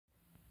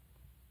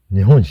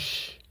日本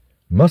史、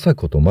政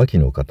子と牧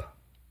の方。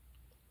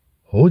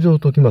北条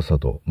時政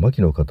と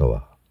牧の方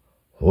は、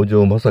北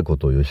条政子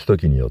と義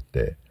時によっ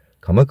て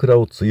鎌倉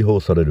を追放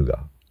される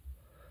が、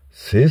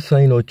正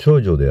妻の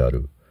長女であ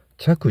る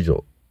嫡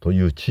女と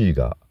いう地位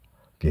が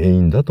原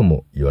因だと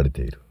も言われ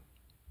ている。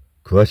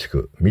詳し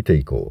く見て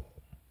いこ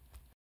う。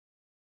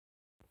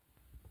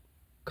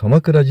鎌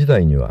倉時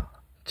代には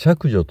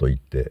嫡女といっ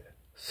て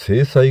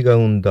正妻が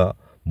産んだ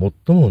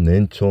最も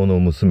年長の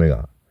娘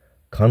が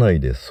家内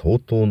で相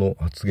当の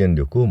発言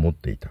力を持っ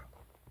ていた。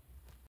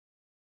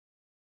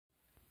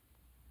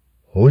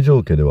北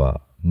条家では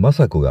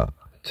政子が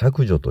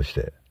嫡女とし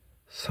て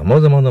さ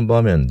まざまな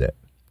場面で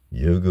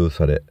優遇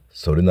され、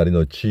それなり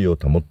の地位を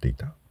保ってい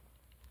た。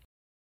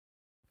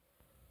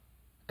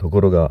とこ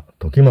ろが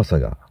時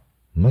政が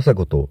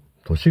政子と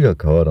年が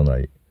変わらな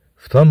い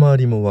二回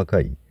りも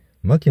若い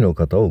牧の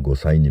方を後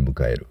妻に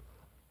迎える。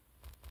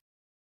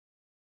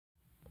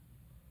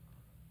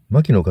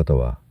牧の方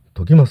は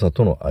時政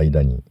との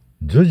間に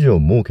女児を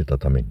設けた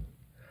ために、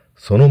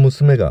その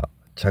娘が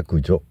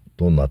嫡女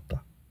となっ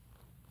た。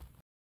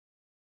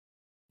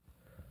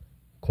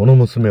この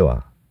娘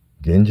は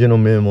源氏の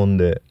名門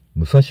で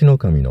武蔵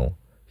守の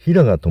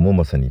平賀朝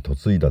雅に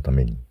嫁いだた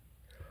めに、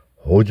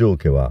北条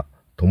家は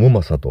朝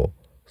雅と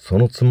そ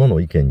の妻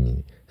の意見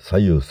に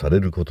左右され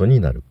ること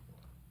になる。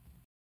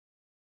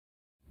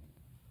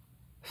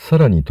さ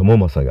らに朝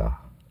雅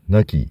が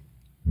亡き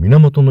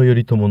源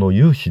頼朝の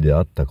養子で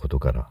あったこと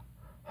から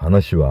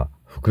話は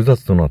複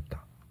雑となっ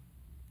た。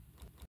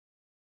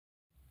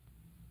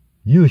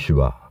養子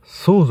は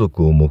相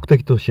続を目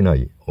的としな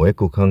い親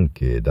子関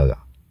係だ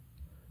が、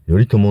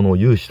頼朝の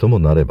養子とも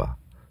なれば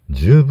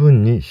十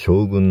分に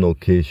将軍の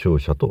継承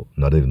者と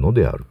なれるの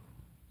である。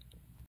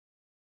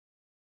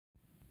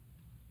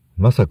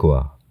政子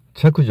は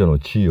嫡女の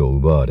地位を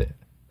奪われ、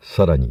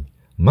さらに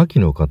牧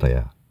の方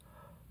や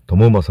朝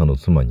雅の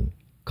妻に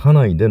家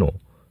内での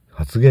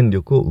発言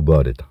力を奪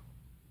われた。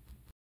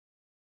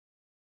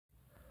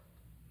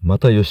ま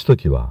た義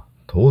時は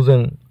当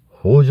然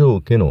北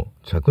条家の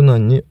嫡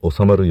男に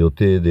収まる予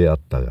定であっ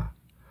たが、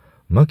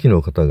牧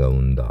の方が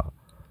生んだ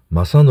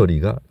正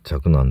則が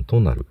嫡男と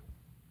なる。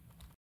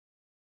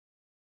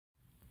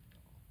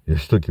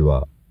義時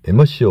は絵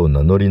馬氏を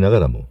名乗りなが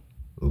らも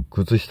鬱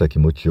屈した気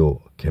持ち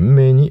を懸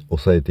命に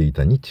抑えてい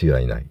たに違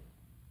いない。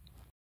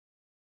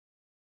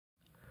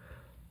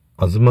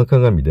吾妻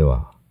鏡で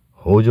は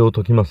北条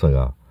時政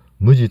が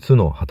無実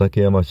の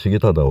畠山重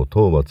忠を討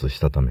伐し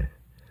たため、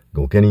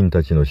御家人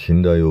たちの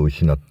信頼を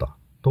失った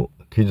と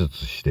記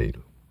述してい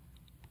る。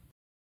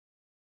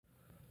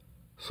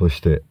そし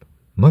て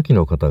牧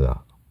の方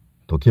が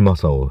時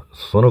政を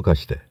そそのか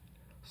して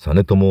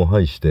実朝を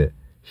排して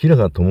平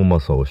賀朝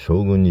雅を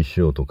将軍にし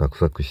ようと画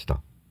策し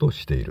たと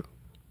している。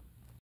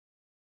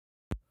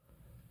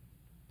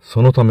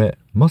そのため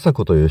政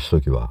子と義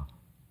時は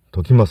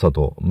時政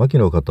と牧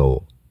の方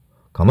を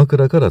鎌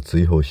倉から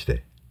追放し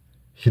て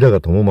平賀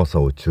朝雅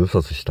を誅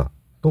殺した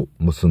と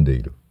結んで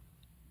いる。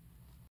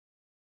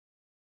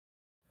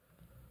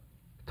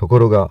とこ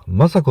ろが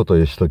政子と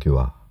義時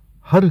は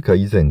はるか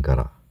以前か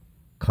ら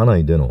家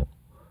内での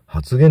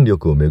発言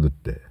力をめぐっ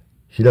て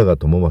平賀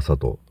朝雅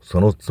とそ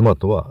の妻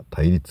とは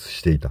対立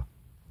していた。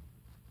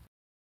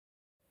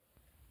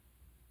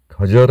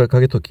梶原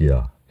景時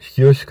や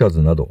比企能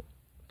員など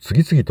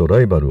次々と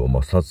ライバルを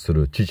抹殺す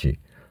る父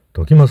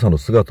時政の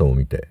姿を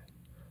見て、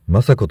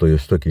政子と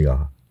義時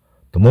が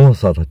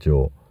朝雅たち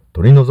を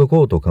取り除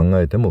こうと考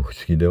えても不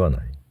思議では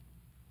ない。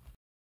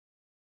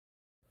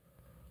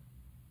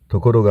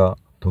ところが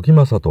時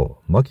政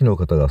と牧の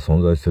方が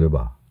存在すれ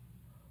ば、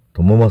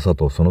朝雅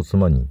とその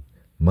妻に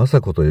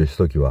政子と義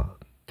時は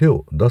手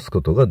を出す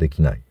ことがで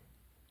きない。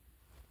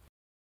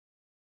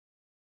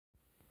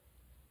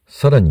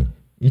さらに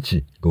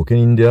一御家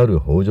人である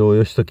北条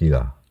義時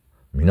が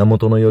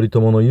源頼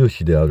朝の養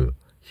子である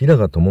平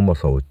賀朝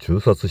雅を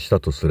誅殺した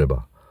とすれ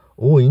ば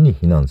大いに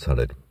非難さ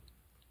れる。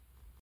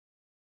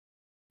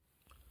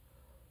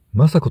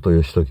政子と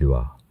義時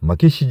は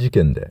牧氏事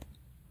件で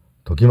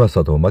時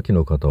政と牧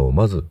の方を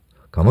まず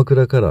鎌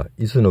倉から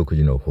伊豆の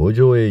国の北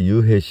条へ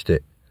幽閉し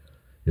て、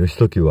義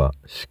時は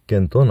執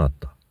権となっ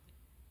た。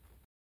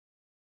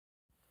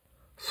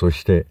そ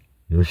して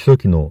義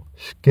時の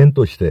執権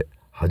として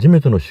初め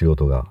ての仕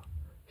事が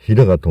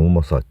平賀朝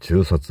雅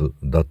誅殺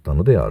だった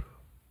のである。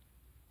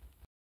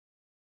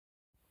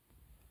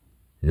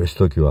義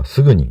時は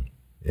すぐに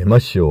絵馬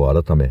氏を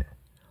改め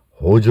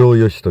北条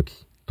義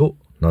時と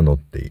名乗っ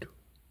ている。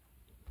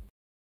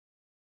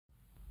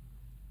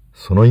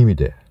その意味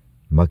で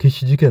牧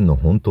氏事件の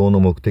本当の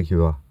目的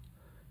は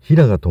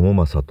平賀朝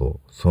雅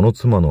とその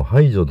妻の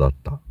排除だっ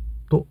た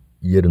と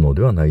言えるの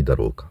ではないだ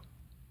ろうか。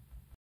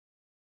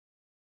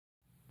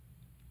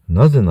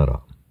なぜな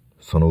ら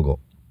その後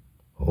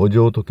北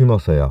条時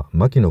政や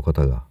牧の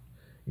方が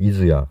伊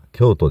豆や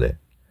京都で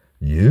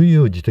悠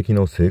々自適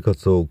の生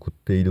活を送っ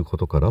ているこ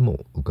とから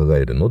も伺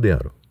えるのであ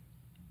る。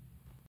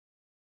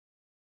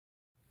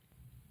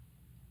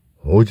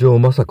北条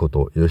政子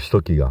と義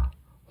時が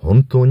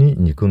本当に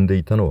憎んで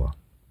いたのは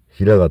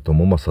平賀朝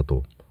雅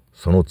と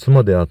その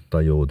妻であっ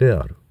たようで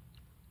ある。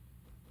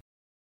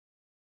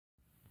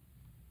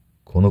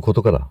このこ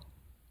とから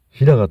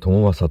平賀朝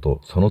雅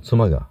とその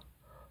妻が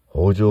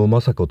北条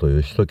政子と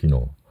義時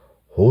の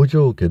北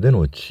条家で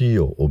の地位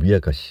を脅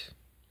かし、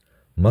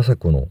政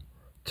子の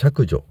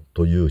嫡女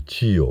という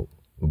地位を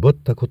奪っ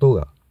たこと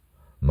が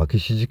牧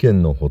氏事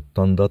件の発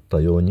端だった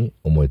ように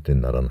思えて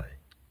ならない。